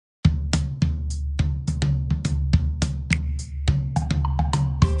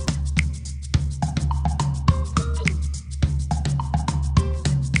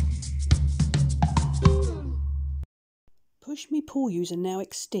Pushmi-Pullus are now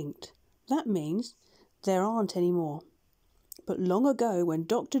extinct. That means there aren't any more. But long ago, when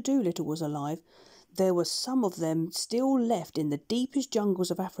Dr. Dolittle was alive, there were some of them still left in the deepest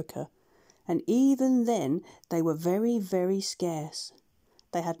jungles of Africa, and even then they were very, very scarce.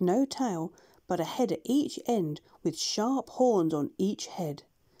 They had no tail, but a head at each end with sharp horns on each head.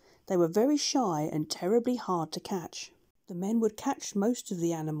 They were very shy and terribly hard to catch. The men would catch most of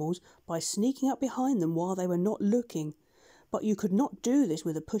the animals by sneaking up behind them while they were not looking, but you could not do this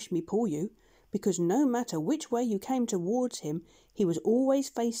with a Pushmi-Pulliu, because no matter which way you came towards him, he was always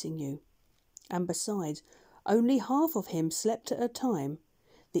facing you. And besides, only half of him slept at a time.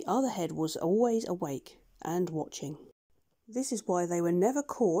 The other head was always awake and watching. This is why they were never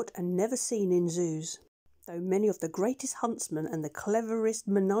caught and never seen in zoos. Though many of the greatest huntsmen and the cleverest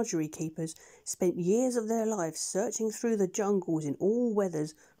menagerie keepers spent years of their lives searching through the jungles in all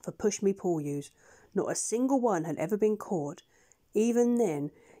weathers for Pushmi-Pullus, not a single one had ever been caught. Even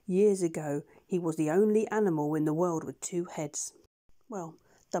then, years ago, he was the only animal in the world with two heads. Well,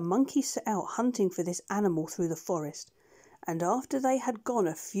 the monkeys set out hunting for this animal through the forest, and after they had gone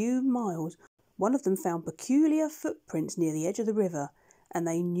a few miles, one of them found peculiar footprints near the edge of the river, and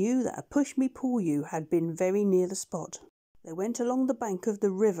they knew that a Pushmi-Pullu had been very near the spot. They went along the bank of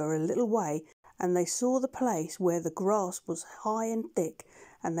the river a little way, and they saw the place where the grass was high and thick,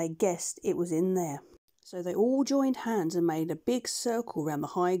 and they guessed it was in there. So they all joined hands and made a big circle round the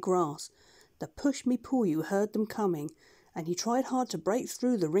high grass. The Pushmi-Pullu heard them coming, and he tried hard to break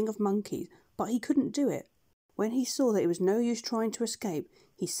through the ring of monkeys, but he couldn't do it. When he saw that it was no use trying to escape,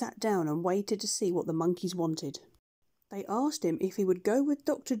 he sat down and waited to see what the monkeys wanted. They asked him if he would go with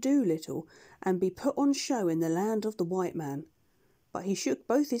Dr. Dolittle and be put on show in the land of the white man. But he shook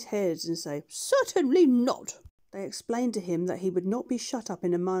both his heads and said, "Certainly not." They explained to him that he would not be shut up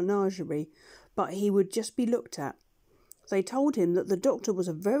in a menagerie, but he would just be looked at. They told him that the doctor was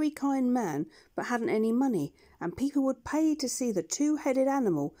a very kind man, but hadn't any money, and people would pay to see the two-headed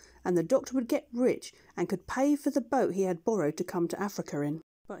animal, and the doctor would get rich and could pay for the boat he had borrowed to come to Africa in.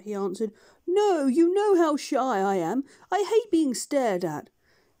 But he answered, "No, you know how shy I am. I hate being stared at."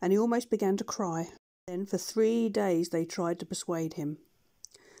 And he almost began to cry. Then for 3 days they tried to persuade him.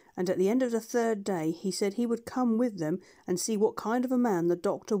 And at the end of the 3rd day he said he would come with them and see what kind of a man the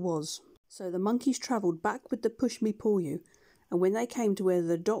doctor was. So the monkeys travelled back with the Pushmi-Pullu, and when they came to where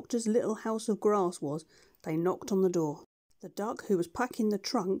the doctor's little house of grass was, they knocked on the door. The duck, who was packing the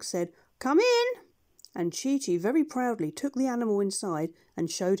trunk, said, "Come in!" And Chi-Chi very proudly took the animal inside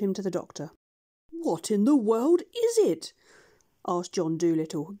and showed him to the doctor. "What in the world is it?" asked John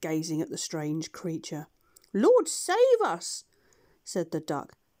Dolittle, gazing at the strange creature. "Lord save us!" said the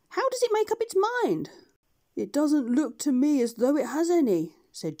duck. "How does it make up its mind?" "It doesn't look to me as though it has any,"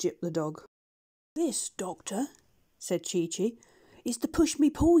 said Jip the dog. "This, doctor," said Chi-Chi, "is the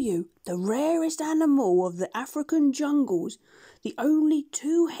Pushmi-Pullu, the rarest animal of the African jungles, the only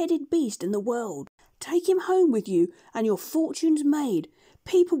two-headed beast in the world. Take him home with you and your fortune's made.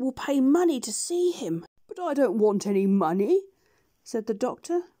 People will pay money to see him." "But I don't want any money," said the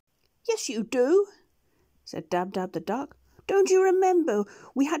doctor. "Yes, you do," said Dab-Dab the duck. "Don't you remember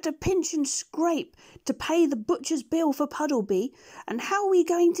we had to pinch and scrape to pay the butcher's bill for Puddleby? And how are we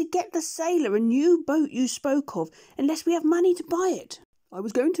going to get the sailor a new boat you spoke of unless we have money to buy it?" "I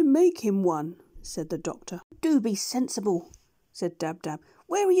was going to make him one," said the doctor. "Do be sensible," said Dab-Dab.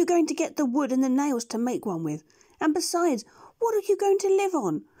 "Where are you going to get the wood and the nails to make one with? And besides, what are you going to live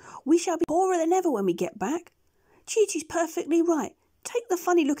on? We shall be poorer than ever when we get back. Chi-Chi's perfectly right. Take the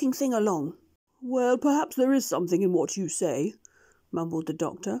funny-looking thing along." "Well, perhaps there is something in what you say," mumbled the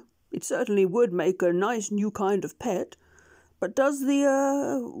doctor. "It certainly would make a nice new kind of pet. But does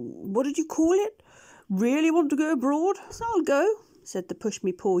the, what did you call it, really want to go abroad?" "So I'll go," said the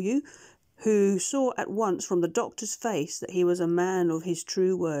Pushmi-Pullu, who saw at once from the doctor's face that he was a man of his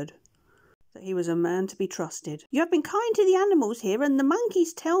true word, that he was a man to be trusted. "You have been kind to the animals here, and the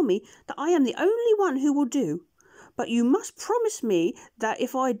monkeys tell me that I am the only one who will do. But you must promise me that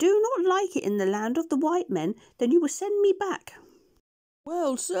if I do not like it in the land of the white men, then you will send me back."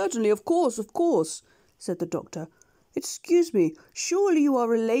 "Well, certainly, of course," said the doctor. "Excuse me, surely you are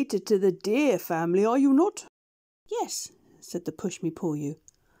related to the deer family, are you not?" "Yes," said the Pushmi-Pullu.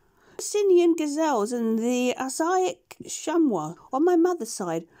 "Abyssinian gazelles and the Azaic chamois on my mother's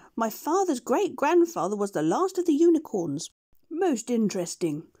side. My father's great-grandfather was the last of the unicorns." "Most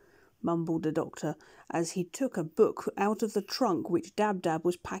interesting," mumbled the doctor, as he took a book out of the trunk which Dab-Dab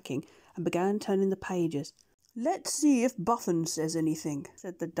was packing and began turning the pages. "Let's see if Buffon says anything,"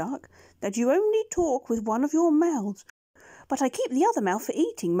 said the duck, "that you only talk with one of your mouths. But I keep the other mouth for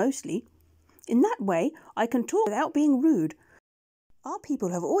eating mostly. In that way I can talk without being rude. Our people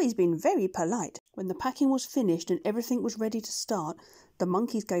have always been very polite. When the packing was finished and everything was ready to start, the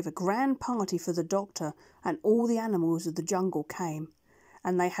monkeys gave a grand party for the doctor, and all the animals of the jungle came.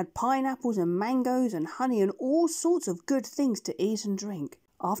 And they had pineapples and mangoes and honey and all sorts of good things to eat and drink.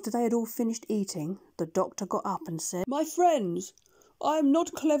 After they had all finished eating, the doctor got up and said, "My friends, I am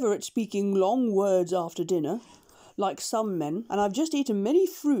not clever at speaking long words after dinner, like some men, and I've just eaten many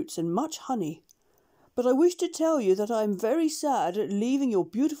fruits and much honey. But I wish to tell you that I am very sad at leaving your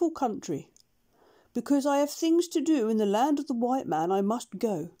beautiful country. Because I have things to do in the land of the white man, I must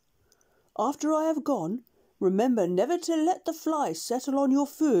go. After I have gone, remember never to let the flies settle on your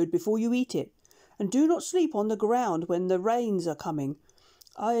food before you eat it, and do not sleep on the ground when the rains are coming.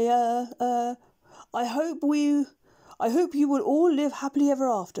 I hope you will all live happily ever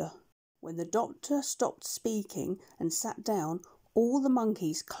after." When the doctor stopped speaking and sat down, all the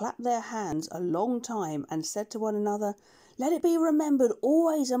monkeys clapped their hands a long time and said to one another, "Let it be remembered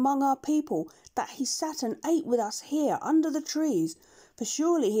always among our people that he sat and ate with us here under the trees, for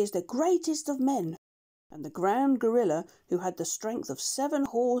surely he is the greatest of men." And the grand gorilla, who had the strength of 7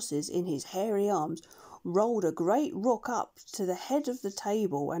 horses in his hairy arms, rolled a great rock up to the head of the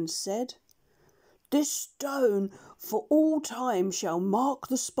table and said, "This stone for all time shall mark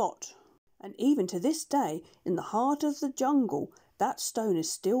the spot." And even to this day, in the heart of the jungle, that stone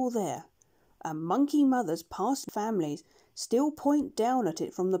is still there, and monkey mothers past families still point down at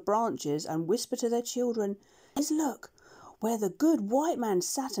it from the branches and whisper to their children, Look, where the good white man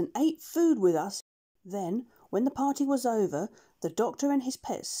sat and ate food with us." Then, when the party was over, the doctor and his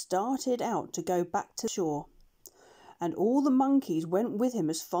pets started out to go back to shore, and all the monkeys went with him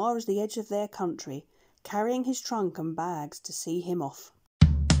as far as the edge of their country, carrying his trunk and bags to see him off.